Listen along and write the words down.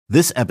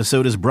This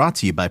episode is brought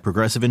to you by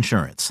Progressive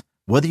Insurance.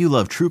 Whether you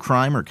love true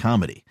crime or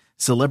comedy,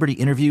 celebrity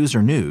interviews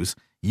or news,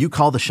 you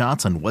call the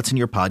shots on what's in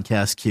your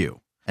podcast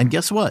queue. And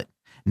guess what?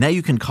 Now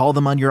you can call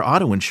them on your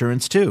auto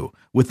insurance too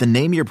with the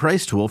Name Your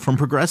Price tool from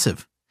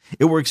Progressive.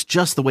 It works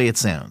just the way it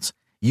sounds.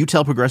 You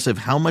tell Progressive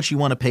how much you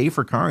want to pay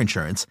for car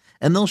insurance,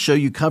 and they'll show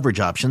you coverage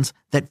options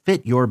that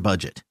fit your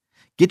budget.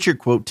 Get your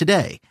quote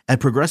today at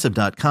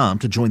Progressive.com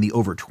to join the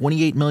over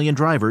 28 million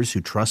drivers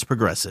who trust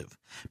Progressive.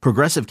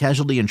 Progressive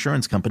Casualty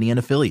Insurance Company and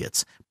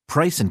Affiliates.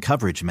 Price and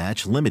coverage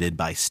match limited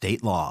by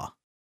state law.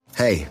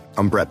 Hey,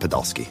 I'm Brett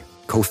Podolsky,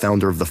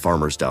 co-founder of The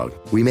Farmer's Dog.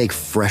 We make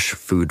fresh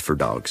food for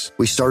dogs.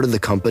 We started the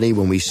company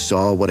when we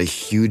saw what a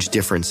huge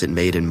difference it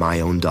made in my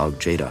own dog,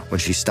 Jada, when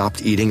she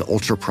stopped eating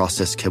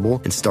ultra-processed kibble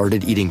and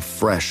started eating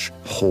fresh,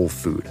 whole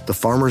food. The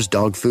Farmer's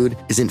Dog food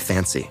isn't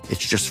fancy.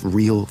 It's just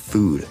real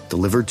food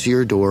delivered to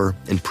your door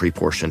in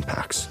pre-portioned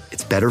packs.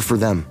 It's better for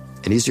them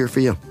and easier for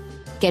you.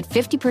 Get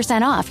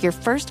 50% off your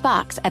first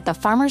box at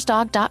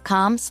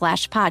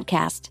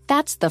thefarmersdog.com/podcast.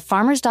 That's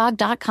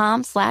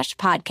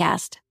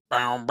thefarmersdog.com/podcast.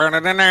 Welcome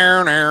to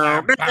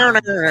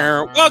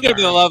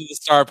the Love of the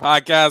Star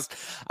podcast.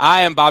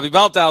 I am Bobby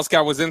Belt, Dallas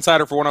Cowboys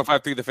insider for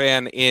 105.3 The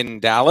Fan in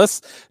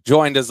Dallas.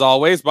 Joined as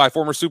always by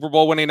former Super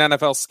Bowl winning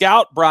NFL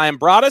scout Brian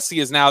Broaddus.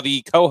 He is now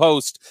the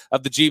co-host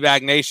of the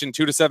G-Bag Nation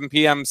 2 to 7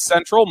 p.m.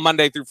 Central,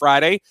 Monday through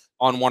Friday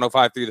on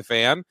 105.3 The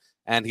Fan.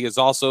 And he is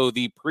also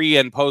the pre-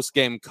 and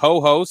post-game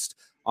co-host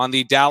on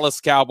the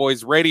Dallas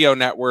Cowboys radio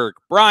network.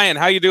 Brian,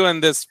 how you doing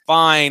this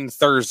fine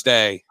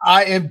Thursday?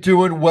 I am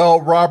doing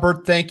well,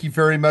 Robert. Thank you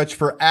very much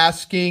for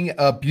asking.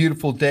 A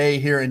beautiful day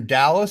here in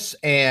Dallas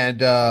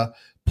and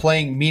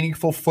playing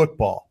meaningful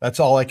football. That's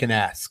all I can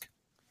ask.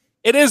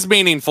 It is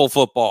meaningful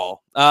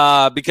football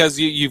because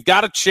you've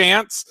got a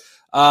chance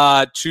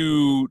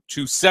to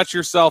set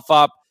yourself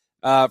up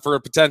for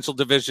a potential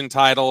division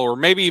title or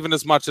maybe even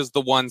as much as the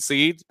 1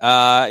 seed.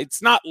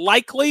 It's not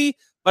likely,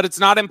 but it's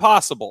not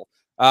impossible.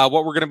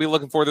 What we're going to be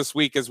looking for this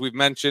week, as we've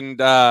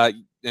mentioned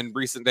in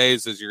recent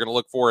days, is you're going to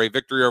look for a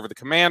victory over the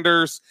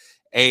Commanders,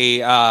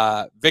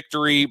 a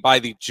victory by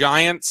the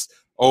Giants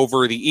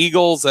over the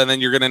Eagles, and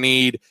then you're going to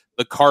need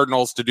the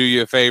Cardinals to do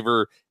you a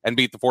favor and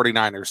beat the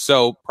 49ers.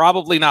 So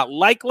probably not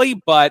likely,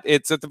 but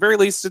it's at the very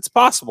least, it's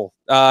possible.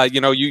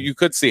 You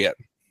could see it.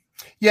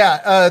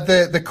 Yeah,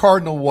 the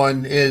Cardinal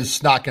one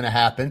is not going to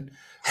happen.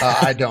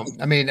 I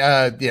mean,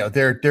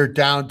 they're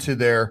down to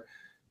their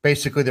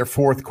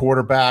fourth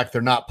quarterback.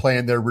 They're not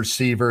playing their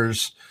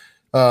receivers.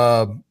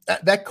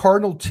 That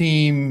Cardinal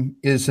team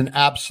is an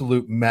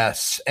absolute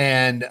mess.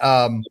 And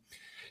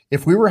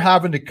if we were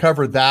having to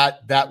cover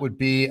that, that would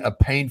be a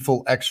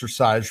painful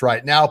exercise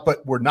right now.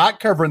 But we're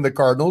not covering the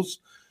Cardinals,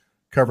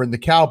 covering the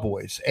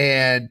Cowboys.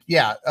 And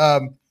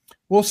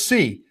we'll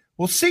see.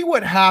 We'll see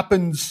what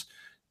happens.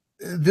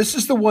 This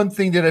is the one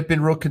thing that I've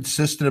been real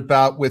consistent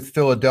about with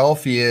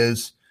Philadelphia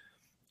is,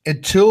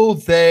 until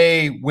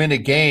they win a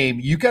game,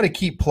 you got to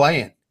keep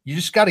playing. You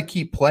just got to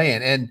keep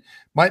playing. And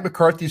Mike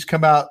McCarthy's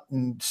come out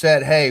and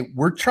said, hey,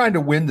 we're trying to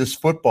win this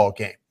football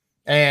game.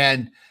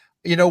 And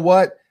you know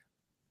what?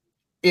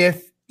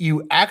 If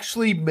you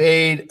actually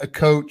made a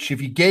coach,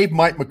 if you gave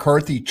Mike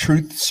McCarthy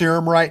truth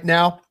serum right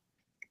now,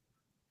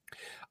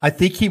 I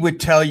think he would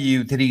tell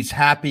you that he's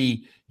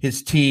happy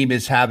his team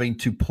is having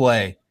to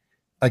play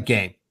a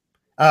game.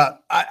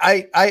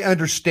 I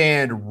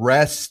understand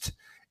rest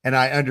and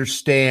I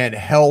understand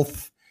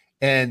health,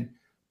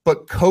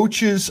 but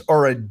coaches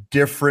are a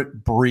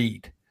different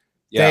breed.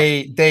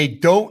 Yeah. They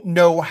don't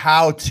know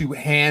how to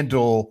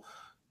handle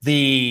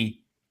the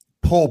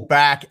pull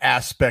back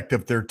aspect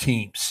of their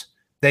teams.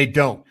 They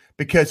don't,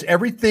 because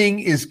everything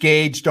is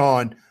gauged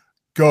on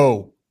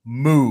go,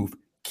 move,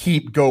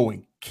 keep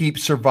going, keep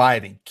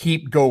surviving,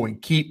 keep going,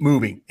 keep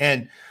moving.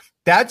 And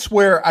that's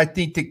where I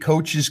think that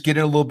coaches get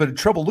in a little bit of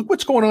trouble. Look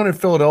what's going on in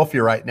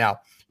Philadelphia right now.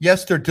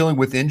 Yes, they're dealing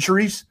with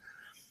injuries,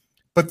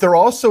 but they're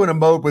also in a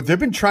mode where they've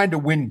been trying to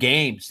win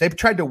games. They've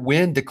tried to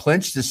win to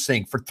clinch this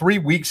thing for 3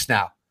 weeks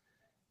now,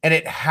 and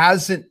it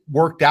hasn't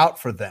worked out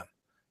for them,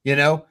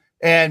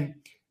 And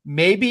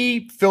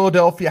maybe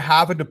Philadelphia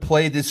having to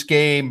play this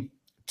game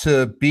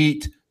to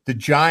beat the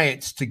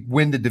Giants to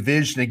win the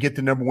division and get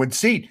the number 1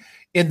 seed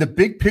in the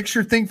big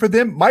picture thing for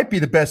them might be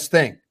the best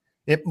thing.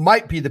 It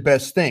might be the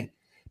best thing,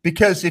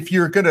 because if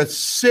you're going to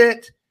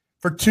sit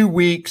for 2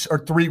 weeks or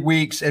 3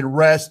 weeks and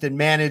rest and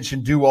manage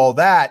and do all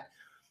that,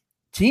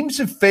 teams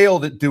have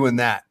failed at doing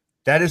that.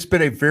 That has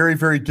been a very,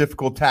 very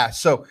difficult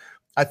task. So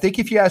I think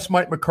if you ask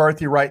Mike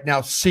McCarthy right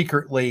now,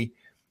 secretly,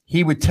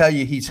 he would tell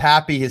you he's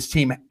happy his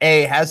team,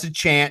 A, has a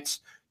chance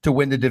to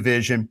win the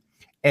division,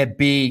 and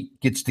B,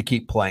 gets to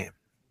keep playing.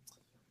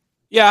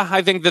 Yeah,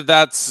 I think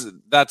that's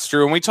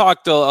true. And we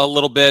talked a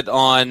little bit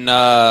on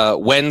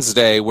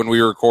Wednesday when we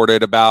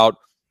recorded about,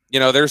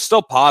 there's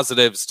still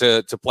positives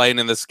to playing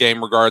in this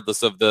game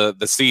regardless of the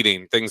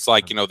seeding. Things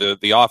like,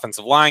 the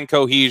offensive line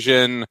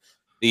cohesion,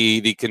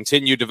 the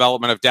continued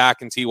development of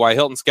Dak and T.Y.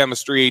 Hilton's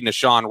chemistry,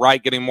 Nashawn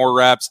Wright getting more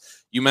reps.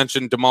 You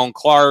mentioned Damone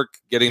Clark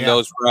getting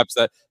those reps.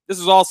 That this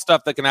is all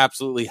stuff that can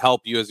absolutely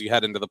help you as you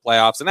head into the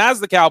playoffs. And as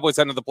the Cowboys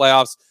head into the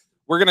playoffs,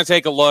 we're going to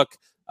take a look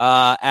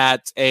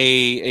at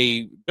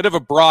a bit of a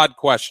broad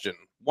question,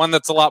 one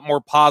that's a lot more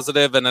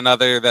positive and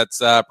another that's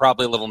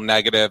probably a little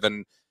negative,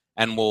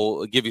 and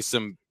we'll give you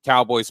some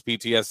Cowboys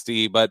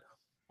PTSD. But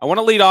I want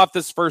to lead off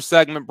this first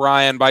segment,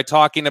 Brian, by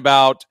talking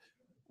about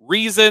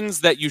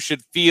reasons that you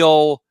should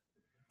feel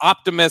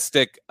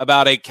optimistic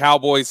about a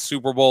Cowboys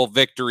Super Bowl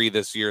victory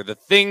this year. The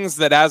things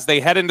that as they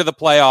head into the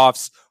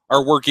playoffs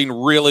are working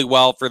really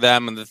well for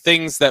them, and the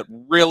things that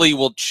really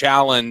will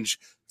challenge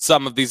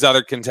some of these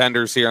other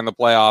contenders here in the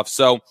playoffs.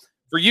 So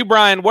for you,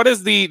 Brian, what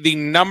is the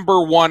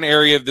number one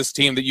area of this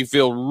team that you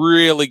feel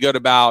really good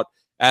about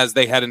as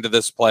they head into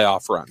this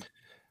playoff run?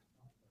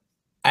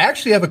 I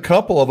actually have a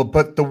couple of them,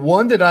 but the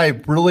one that I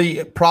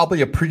really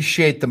probably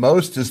appreciate the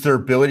most is their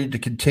ability to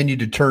continue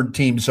to turn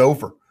teams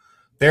over.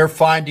 They're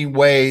finding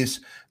ways.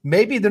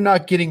 Maybe they're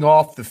not getting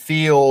off the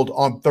field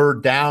on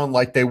third down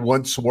like they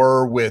once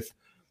were with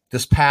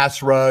this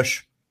pass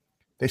rush.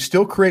 They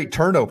still create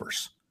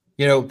turnovers.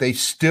 They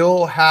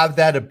still have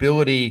that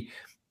ability,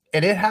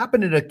 and it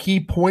happened at a key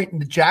point in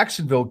the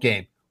Jacksonville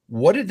game.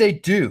 What did they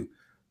do?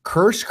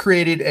 Kearse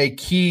created a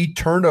key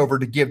turnover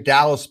to give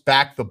Dallas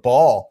back the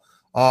ball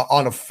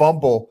on a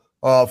fumble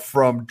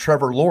from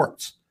Trevor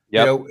Lawrence.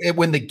 Yep.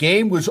 When the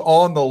game was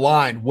on the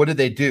line, what did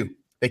they do?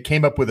 They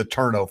came up with a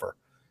turnover.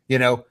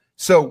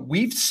 So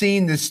we've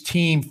seen this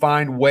team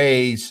find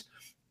ways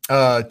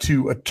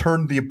to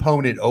turn the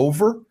opponent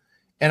over,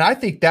 and I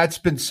think that's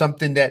been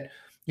something that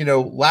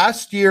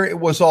last year it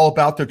was all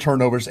about their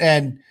turnovers,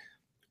 and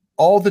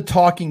all the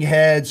talking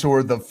heads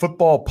or the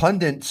football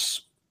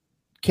pundits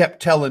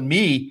kept telling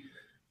me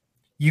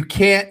you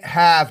can't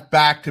have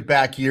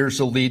back-to-back years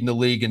of leading the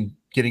league and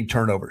getting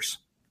turnovers.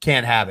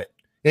 Can't have it.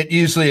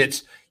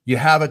 It's you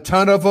have a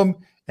ton of them,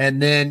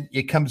 and then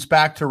it comes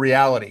back to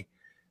reality.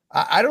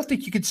 I don't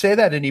think you could say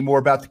that anymore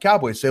about the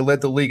Cowboys. They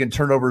led the league in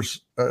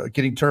turnovers,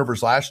 getting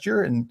turnovers last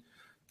year, and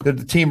they're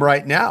the team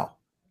right now.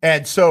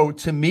 And so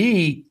to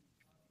me,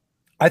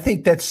 I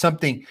think that's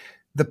something.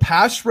 The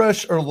pass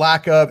rush or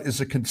lack of is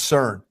a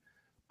concern.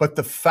 But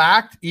the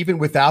fact, even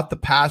without the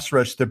pass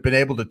rush, they've been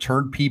able to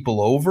turn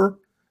people over,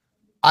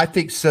 I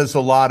think says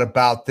a lot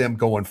about them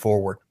going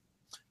forward.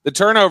 The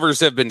turnovers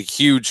have been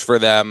huge for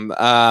them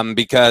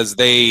because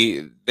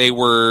they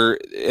were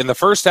in the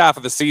first half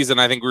of the season.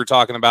 I think we were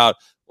talking about,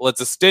 well,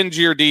 it's a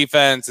stingier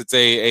defense. It's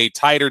a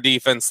tighter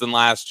defense than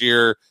last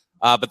year,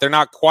 but they're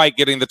not quite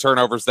getting the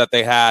turnovers that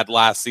they had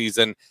last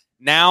season.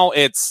 Now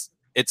it's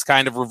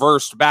kind of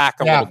reversed back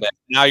a little bit.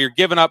 Now you're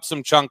giving up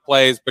some chunk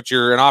plays, but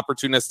you're an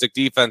opportunistic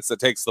defense that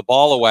takes the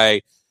ball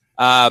away.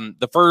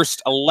 The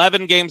first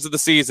 11 games of the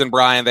season,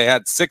 Brian, they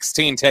had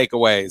 16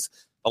 takeaways.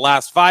 The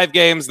last 5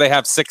 games, they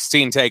have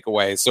 16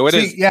 takeaways. So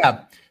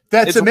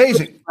that's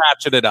amazing. Really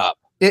ratchet it up.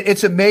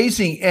 It's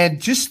amazing.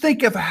 And just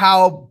think of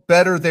how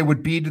better they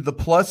would be to the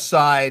plus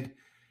side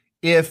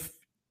if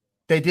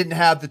they didn't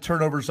have the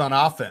turnovers on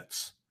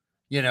offense.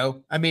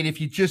 If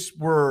you just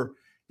were,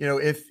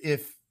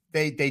 if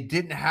they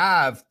didn't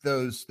have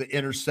the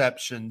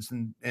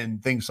interceptions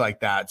and things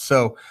like that.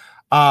 So,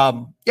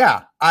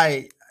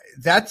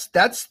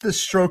 that's the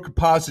stroke of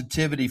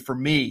positivity for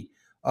me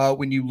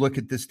when you look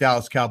at this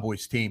Dallas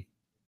Cowboys team.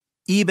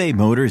 eBay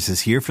Motors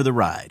is here for the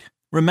ride.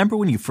 Remember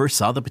when you first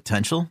saw the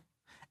potential?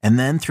 And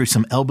then through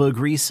some elbow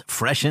grease,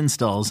 fresh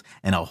installs,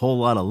 and a whole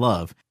lot of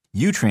love,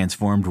 you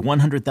transformed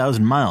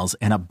 100,000 miles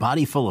and a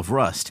body full of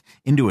rust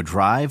into a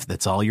drive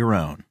that's all your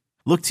own.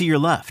 Look to your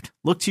left.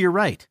 Look to your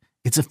right.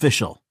 It's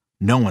official.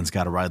 No one's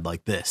got a ride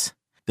like this.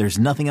 There's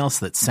nothing else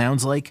that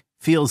sounds like,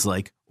 feels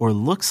like, or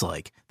looks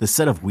like the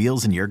set of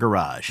wheels in your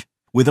garage.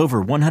 With over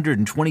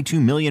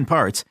 122 million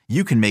parts,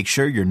 you can make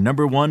sure your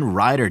number one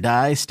ride or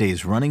die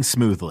stays running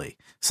smoothly,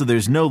 so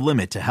there's no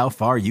limit to how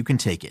far you can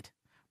take it.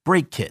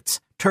 Brake kits,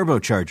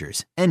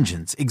 turbochargers,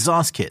 engines,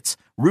 exhaust kits,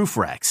 roof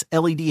racks,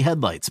 LED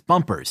headlights,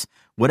 bumpers,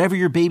 whatever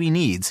your baby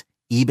needs,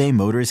 eBay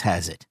Motors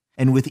has it.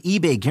 And with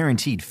eBay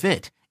Guaranteed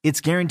Fit, it's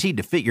guaranteed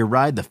to fit your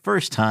ride the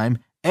first time,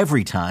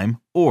 every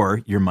time,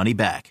 or your money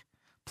back.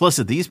 Plus,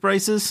 at these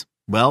prices,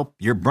 well,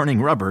 you're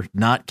burning rubber,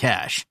 not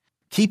cash.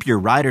 Keep your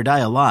ride or die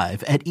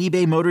alive at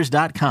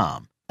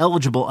ebaymotors.com.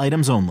 Eligible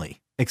items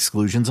only.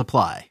 Exclusions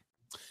apply.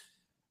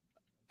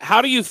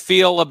 How do you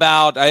feel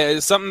about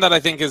something that I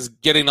think is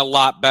getting a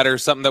lot better,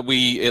 something that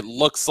it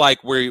looks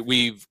like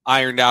we've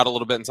ironed out a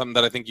little bit, and something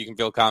that I think you can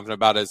feel confident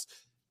about is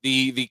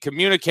the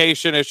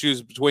communication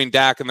issues between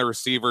Dak and the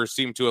receivers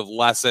seem to have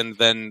lessened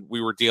than we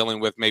were dealing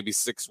with maybe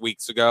 6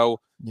 weeks ago,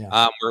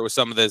 where it was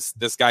some of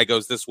this guy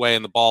goes this way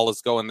and the ball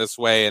is going this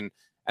way, and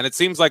it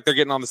seems like they're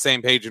getting on the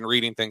same page and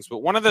reading things.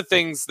 But one of the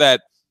things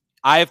that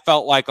I've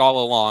felt like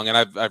all along, and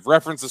I've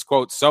referenced this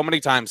quote so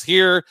many times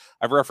here,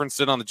 I've referenced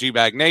it on the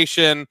G-Bag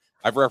Nation,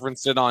 I've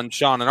referenced it on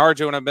Sean and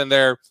RJ when I've been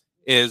there,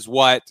 is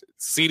what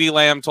CeeDee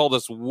Lamb told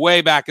us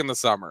way back in the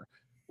summer,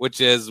 which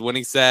is when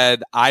he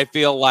said, I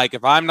feel like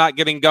if I'm not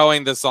getting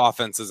going, this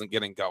offense isn't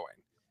getting going.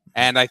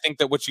 And I think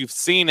that what you've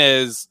seen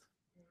is,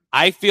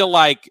 I feel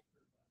like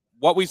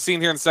what we've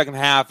seen here in the second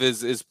half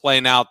is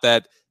playing out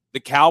that the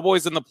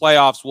Cowboys in the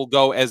playoffs will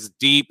go as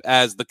deep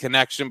as the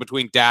connection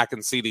between Dak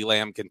and CeeDee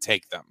Lamb can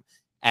take them.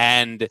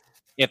 And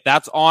if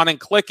that's on and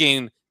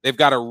clicking, they've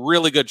got a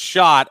really good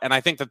shot. And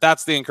I think that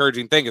that's the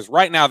encouraging thing is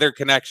right now their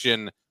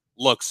connection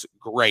looks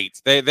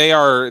great. They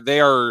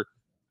are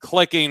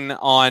clicking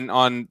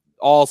on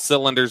all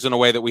cylinders in a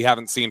way that we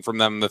haven't seen from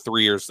them in the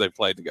 3 years they've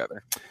played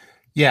together.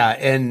 Yeah,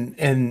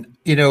 and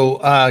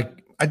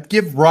I'd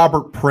give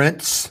Robert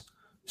Prince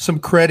some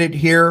credit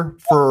here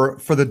for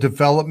the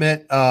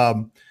development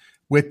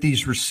with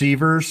these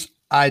receivers.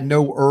 I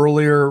know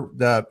earlier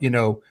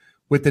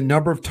with the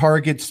number of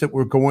targets that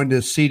were going to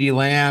CeeDee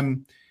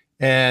Lamb,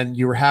 and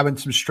you were having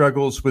some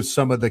struggles with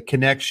some of the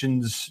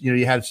connections.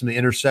 You had some of the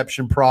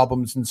interception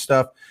problems and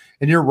stuff.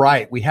 And you're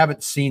right, we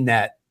haven't seen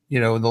that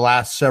in the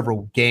last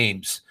several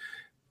games.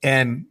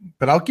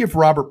 But I'll give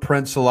Robert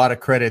Prince a lot of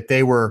credit.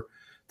 They were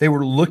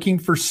looking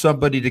for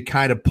somebody to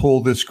kind of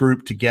pull this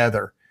group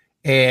together.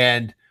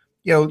 And,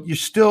 you're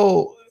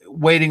still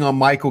waiting on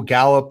Michael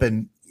Gallup.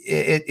 And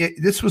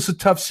this was a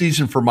tough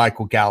season for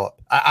Michael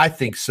Gallup. I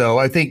think so.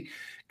 I think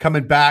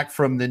coming back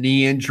from the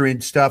knee injury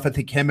and stuff, I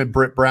think him and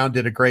Britt Brown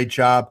did a great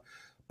job.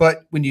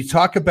 But when you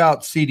talk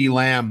about CeeDee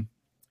Lamb,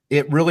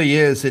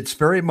 it's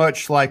very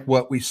much like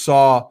what we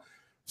saw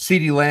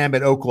CeeDee Lamb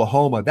at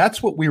Oklahoma.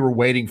 That's what we were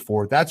waiting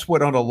for. That's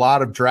what on a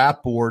lot of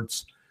draft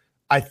boards,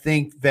 I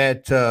think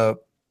that,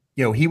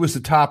 he was the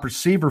top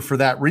receiver for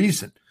that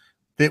reason.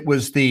 It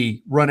was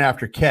the run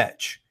after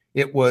catch.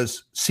 It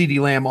was CeeDee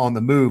Lamb on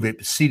the move. It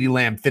was CeeDee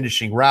Lamb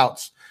finishing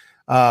routes.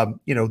 The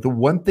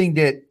one thing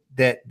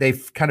that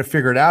they've kind of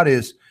figured out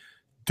is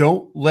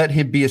don't let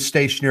him be a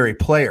stationary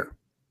player.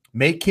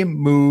 Make him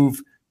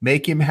move,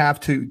 make him have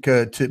to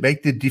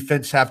make the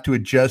defense have to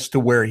adjust to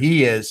where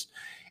he is.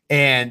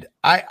 And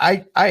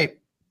I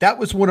that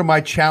was one of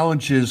my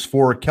challenges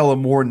for Kellen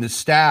Moore and the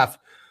staff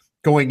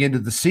going into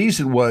the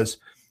season was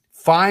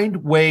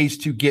find ways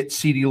to get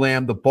CeeDee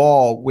Lamb the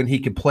ball when he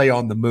can play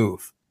on the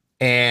move.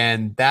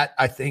 And that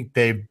I think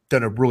they've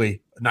done a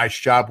really nice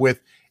job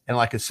with. And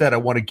like I said, I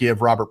want to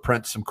give Robert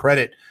Prince some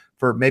credit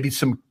for maybe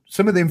some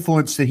of the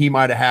influence that he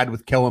might have had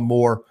with Kellen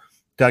Moore,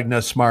 Doug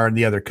Nussmeier, and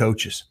the other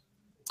coaches.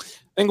 I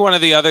think one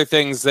of the other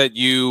things that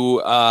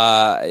you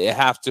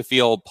have to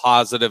feel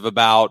positive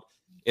about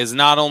is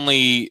not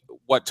only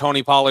what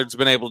Tony Pollard's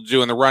been able to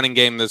do in the running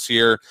game this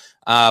year,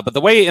 but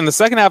the way in the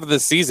second half of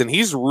this season,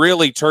 he's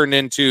really turned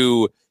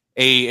into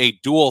a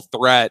dual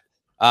threat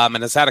and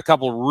has had a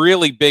couple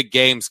really big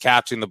games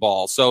catching the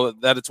ball. So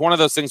that it's one of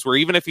those things where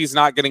even if he's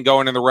not getting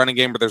going in the running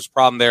game, but there's a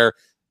problem there,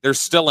 there's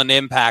still an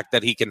impact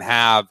that he can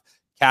have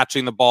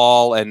catching the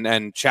ball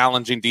and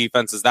challenging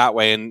defenses that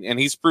way. And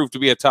he's proved to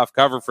be a tough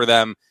cover for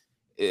them.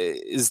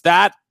 Is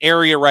that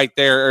area right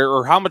there,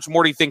 or how much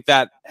more do you think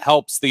that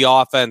helps the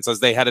offense as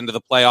they head into the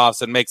playoffs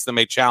and makes them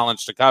a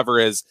challenge to cover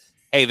is,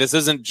 hey, this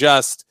isn't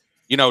just,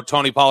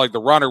 Tony Pollard,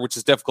 the runner, which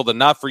is difficult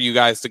enough for you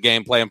guys to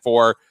game plan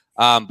for,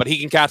 but he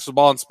can catch the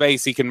ball in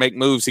space, he can make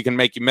moves, he can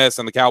make you miss,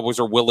 and the Cowboys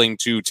are willing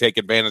to take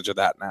advantage of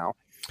that now.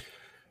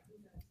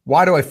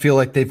 Why do I feel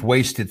like they've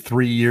wasted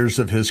 3 years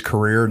of his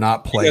career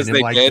not playing him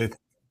like this?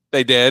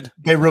 They did.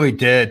 They really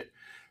did.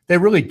 They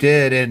really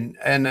did.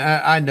 And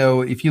I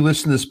know if you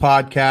listen to this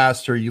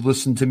podcast or you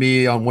listen to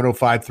me on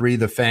 105.3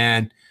 The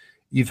Fan,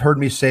 you've heard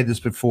me say this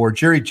before.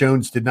 Jerry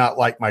Jones did not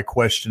like my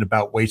question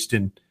about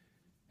wasting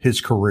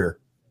his career.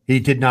 He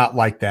did not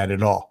like that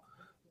at all.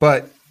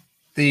 But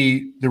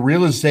the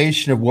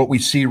realization of what we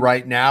see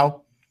right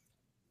now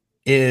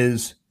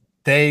is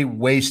they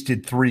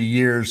wasted 3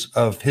 years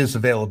of his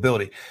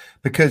availability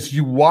because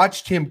you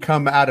watched him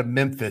come out of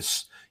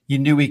Memphis. You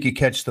knew he could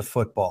catch the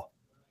football.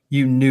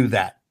 You knew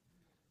that.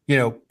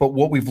 But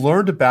what we've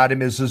learned about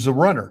him is as a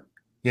runner.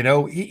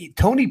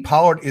 Tony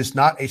Pollard is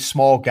not a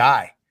small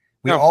guy.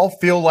 We all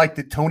feel like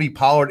that Tony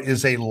Pollard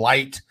is a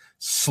light,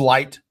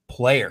 slight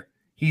player.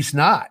 He's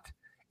not.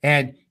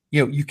 And,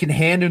 you can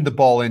hand him the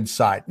ball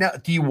inside. Now,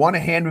 do you want to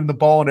hand him the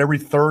ball on every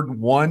third and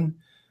one?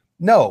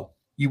 No.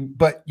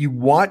 But you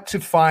want to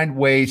find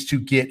ways to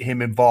get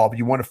him involved.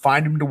 You want to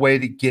find him the way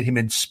to get him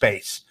in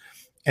space.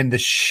 And the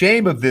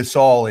shame of this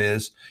all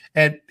is,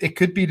 and it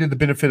could be to the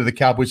benefit of the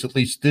Cowboys at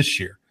least this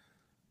year,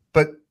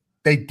 but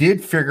they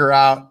did figure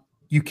out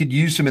you could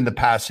use him in the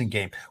passing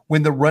game.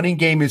 When the running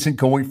game isn't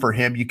going for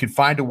him, you can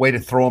find a way to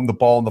throw him the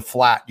ball in the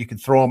flat. You can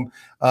throw him,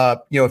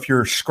 if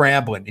you're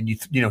scrambling and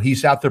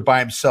he's out there by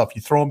himself,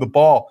 you throw him the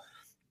ball,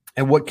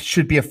 and what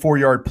should be a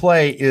 4-yard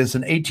play is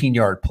an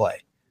 18-yard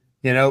play.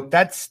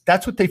 That's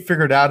what they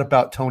figured out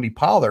about Tony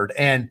Pollard,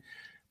 and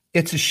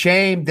it's a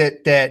shame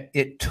that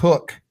it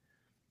took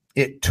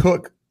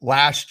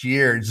last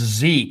year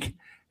Zeke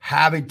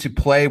having to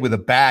play with a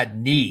bad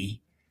knee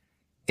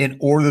in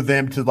order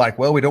them to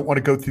we don't want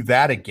to go through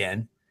that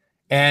again.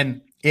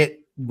 And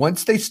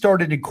once they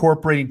started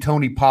incorporating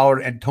Tony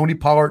Pollard and Tony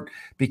Pollard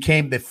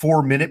became the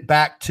 4-minute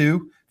back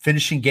too,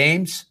 finishing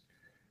games,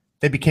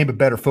 they became a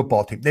better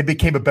football team. They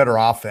became a better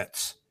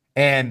offense.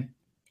 And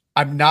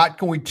I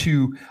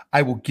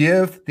will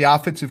give the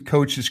offensive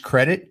coaches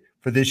credit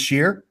for this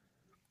year,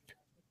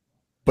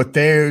 but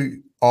they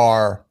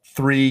are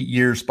 3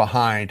 years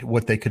behind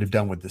what they could have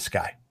done with this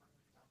guy.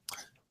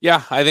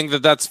 Yeah, I think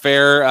that's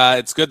fair.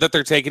 It's good that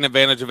they're taking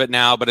advantage of it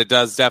now, but it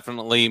does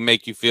definitely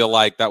make you feel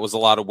like that was a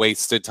lot of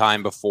wasted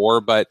time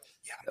before. But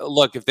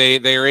look, if they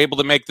are able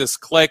to make this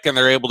click and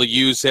they're able to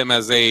use him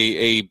as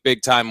a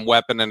big-time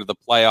weapon into the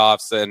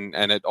playoffs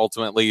and it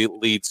ultimately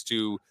leads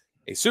to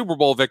a Super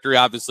Bowl victory,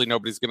 obviously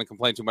nobody's going to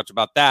complain too much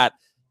about that.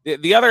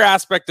 The other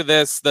aspect of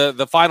this,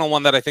 the final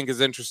one that I think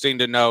is interesting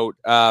to note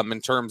in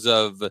terms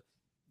of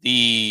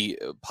the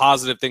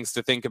positive things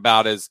to think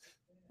about is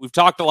we've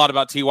talked a lot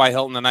about T.Y.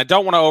 Hilton, and I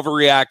don't want to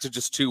overreact to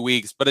just 2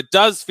 weeks, but it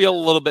does feel a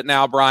little bit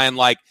now, Brian,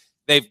 like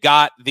they've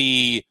got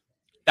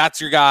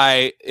that's your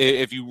guy.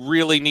 If you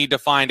really need to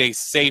find a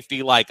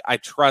safety, like I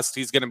trust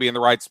he's going to be in the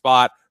right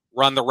spot,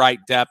 run the right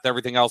depth,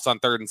 everything else on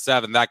 3rd and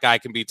 7, that guy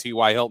can be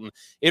T.Y. Hilton.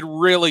 It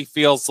really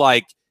feels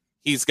like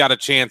he's got a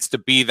chance to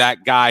be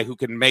that guy who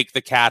can make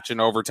the catch in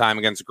overtime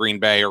against Green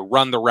Bay or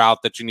run the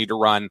route that you need to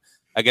run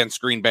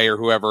against Green Bay or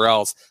whoever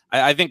else.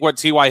 I think what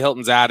T.Y.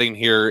 Hilton's adding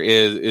here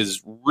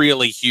is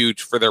really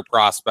huge for their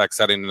prospects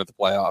heading into the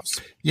playoffs.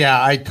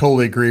 Yeah, I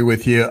totally agree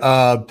with you.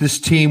 This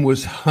team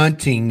was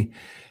hunting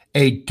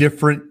a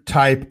different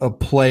type of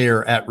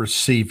player at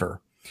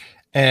receiver.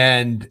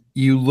 And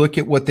you look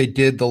at what they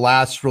did the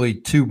last really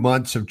 2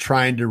 months of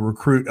trying to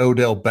recruit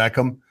Odell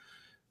Beckham.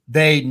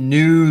 They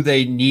knew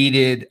they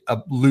needed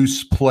a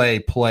loose play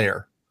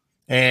player.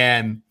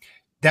 And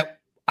that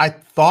I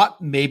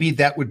thought maybe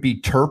that would be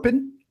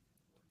Turpin,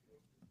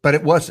 but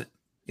it wasn't.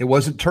 It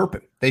wasn't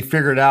Turpin. They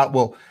figured out,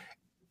 well,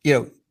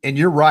 and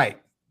you're right.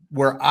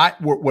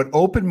 What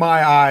opened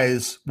my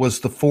eyes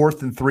was the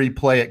 4th and 3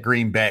 play at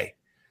Green Bay.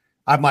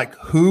 I'm like,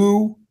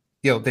 who?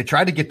 They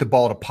tried to get the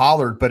ball to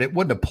Pollard, but it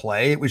wasn't a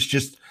play. It was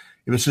just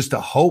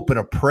a hope and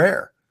a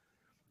prayer.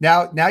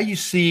 Now you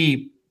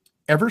see,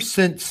 ever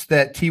since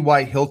that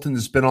T.Y. Hilton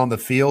has been on the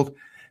field,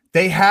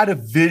 they had a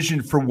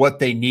vision for what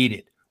they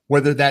needed,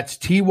 whether that's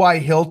T.Y.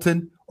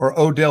 Hilton or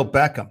Odell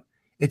Beckham.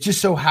 It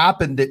just so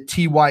happened that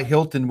T.Y.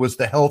 Hilton was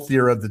the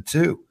healthier of the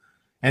two.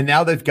 And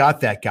now they've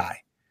got that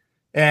guy.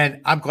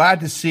 And I'm glad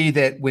to see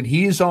that when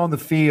he is on the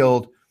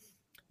field,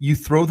 you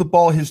throw the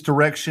ball his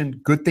direction,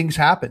 good things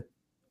happen.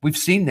 We've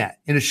seen that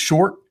in a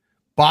short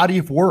body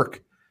of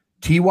work.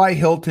 T.Y.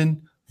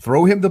 Hilton,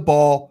 throw him the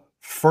ball,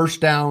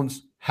 first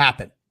downs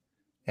happen.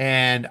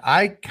 And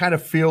I kind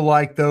of feel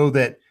like, though,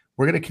 that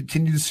we're going to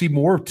continue to see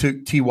more of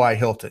T.Y.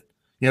 Hilton.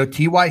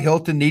 T.Y.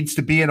 Hilton needs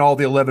to be in all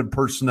the 11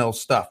 personnel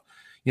stuff.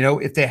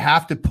 If they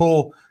have to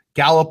pull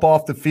Gallup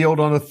off the field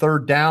on a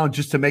 3rd down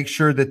just to make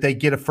sure that they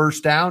get a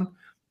first down,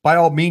 by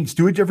all means,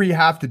 do whatever you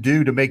have to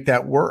do to make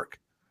that work.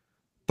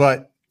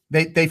 But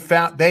they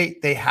found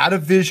they had a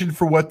vision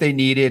for what they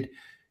needed.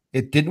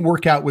 It didn't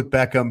work out with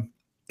Beckham.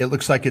 It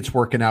looks like it's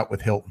working out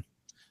with Hilton.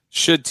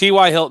 Should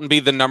T.Y. Hilton be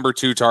the number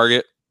 2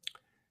 target?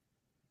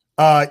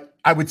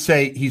 I would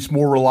say he's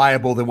more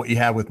reliable than what you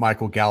have with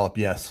Michael Gallup.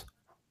 Yes,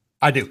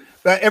 I do.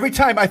 Every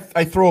time I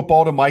throw a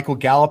ball to Michael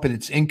Gallup and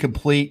it's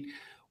incomplete,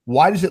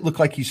 why does it look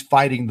like he's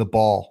fighting the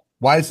ball?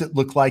 Why does it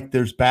look like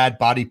there's bad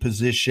body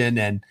position?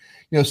 And,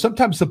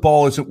 sometimes the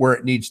ball isn't where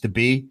it needs to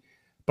be.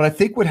 But I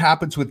think what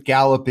happens with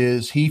Gallup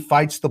is he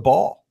fights the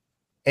ball.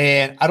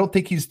 And I don't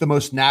think he's the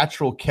most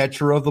natural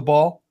catcher of the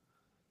ball.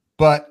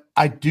 But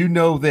I do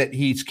know that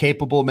he's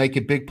capable of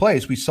making big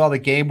plays. We saw the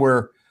game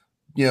where,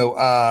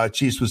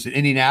 was it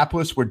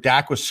Indianapolis where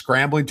Dak was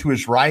scrambling to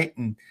his right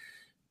and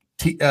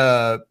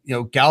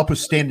Gallup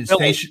was standing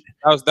station.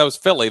 That was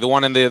Philly, the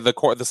one in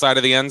the side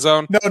of the end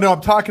zone. No,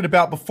 I'm talking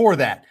about before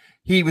that.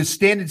 He was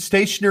standing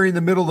stationary in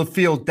the middle of the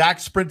field. Dak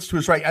sprints to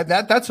his right.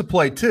 That's a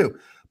play too.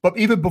 But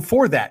even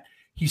before that,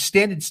 he's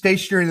standing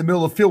stationary in the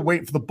middle of the field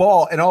waiting for the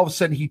ball, and all of a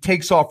sudden he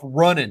takes off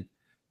running,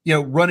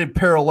 running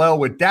parallel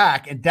with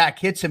Dak, and Dak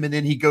hits him, and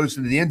then he goes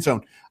into the end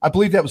zone. I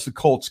believe that was the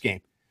Colts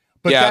game.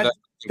 But yeah,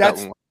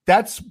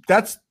 that's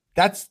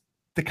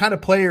the kind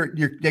of player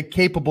you're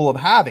capable of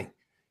having.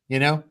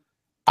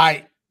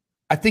 I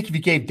think if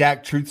you gave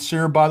Dak truth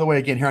serum, by the way,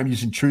 again, here I'm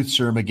using truth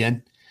serum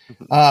again.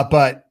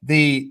 But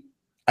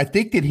I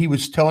think that he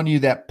was telling you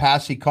that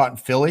pass he caught in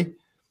Philly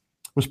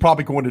was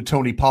probably going to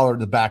Tony Pollard in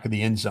the back of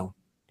the end zone.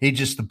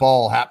 The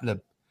ball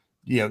happened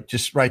to,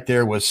 just right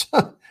there was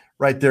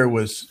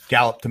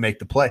Gallup to make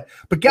the play.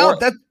 But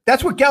Gallup,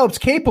 that's what Gallup's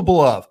capable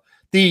of.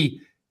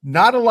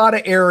 Not a lot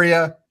of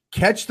area,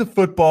 catch the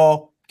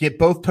football, get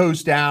both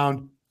toes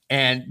down,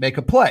 and make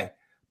a play.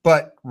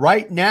 But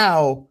right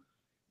now,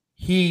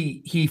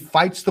 he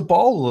fights the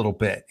ball a little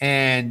bit,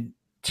 and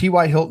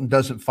T.Y. Hilton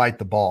doesn't fight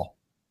the ball.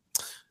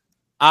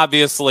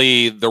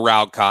 Obviously, the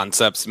route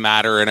concepts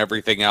matter and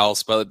everything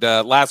else. But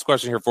last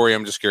question here for you.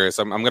 I'm just curious.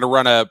 I'm going to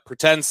run a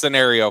pretend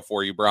scenario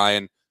for you,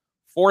 Brian.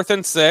 4th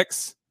and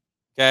 6.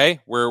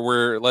 Okay,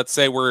 let's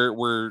say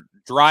we're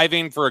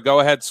driving for a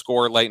go-ahead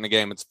score late in the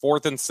game. It's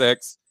 4th and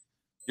 6.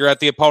 You're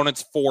at the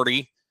opponent's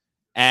 40,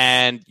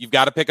 and you've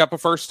got to pick up a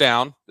first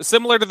down.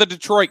 Similar to the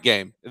Detroit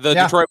game,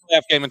 Detroit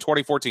playoff game in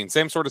 2014.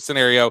 Same sort of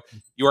scenario.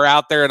 You are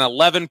out there in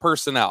 11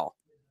 personnel.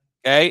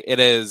 Okay, it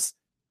is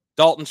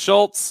Dalton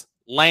Schultz,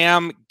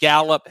 Lamb,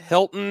 Gallup,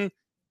 Hilton.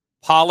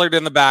 Pollard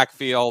in the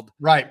backfield.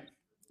 Right.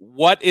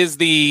 What is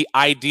the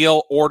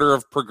ideal order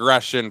of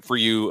progression for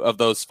you of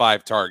those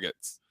 5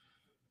 targets?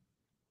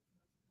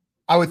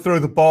 I would throw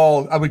the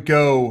ball. I would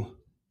go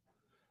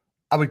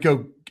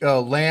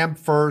Lamb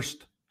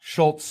first,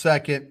 Schultz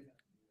second,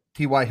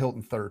 T.Y.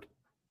 Hilton third.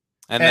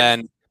 And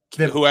then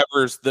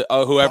whoever's the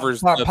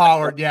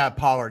Pollard. Yeah.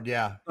 Pollard.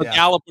 Yeah.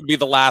 Gallup would be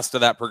the last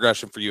of that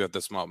progression for you at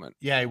this moment.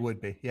 Yeah, it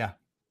would be. Yeah.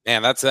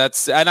 Man,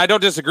 that's, and I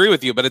don't disagree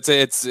with you, but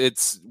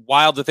it's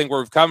wild to think where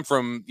we've come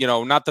from.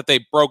 Not that they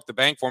broke the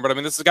bank for him, but I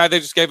mean, this is a guy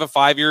they just gave a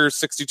 5-year,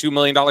 $62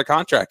 million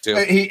contract to.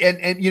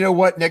 And you know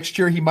what? Next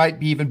year he might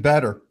be even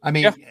better. I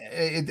mean,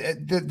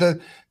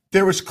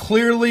 there was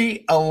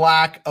clearly a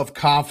lack of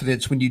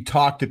confidence when you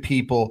talk to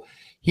people.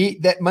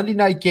 That Monday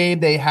night game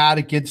they had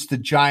against the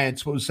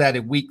Giants, what was that,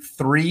 in week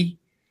 3?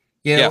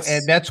 Yes.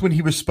 And that's when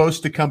he was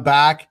supposed to come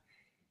back.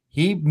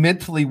 He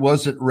mentally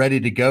wasn't ready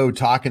to go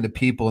talking to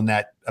people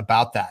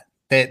about that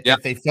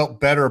they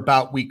felt better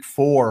about week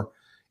 4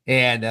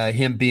 and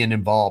him being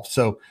involved.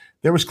 So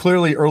there was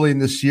clearly early in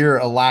this year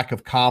a lack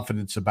of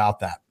confidence about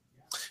that.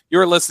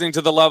 You're listening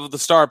to the Love of the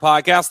Star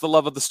podcast. The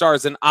Love of the Star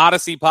is an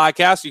Odyssey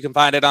podcast. You can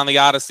find it on the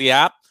Odyssey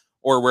app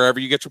or wherever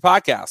you get your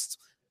podcasts.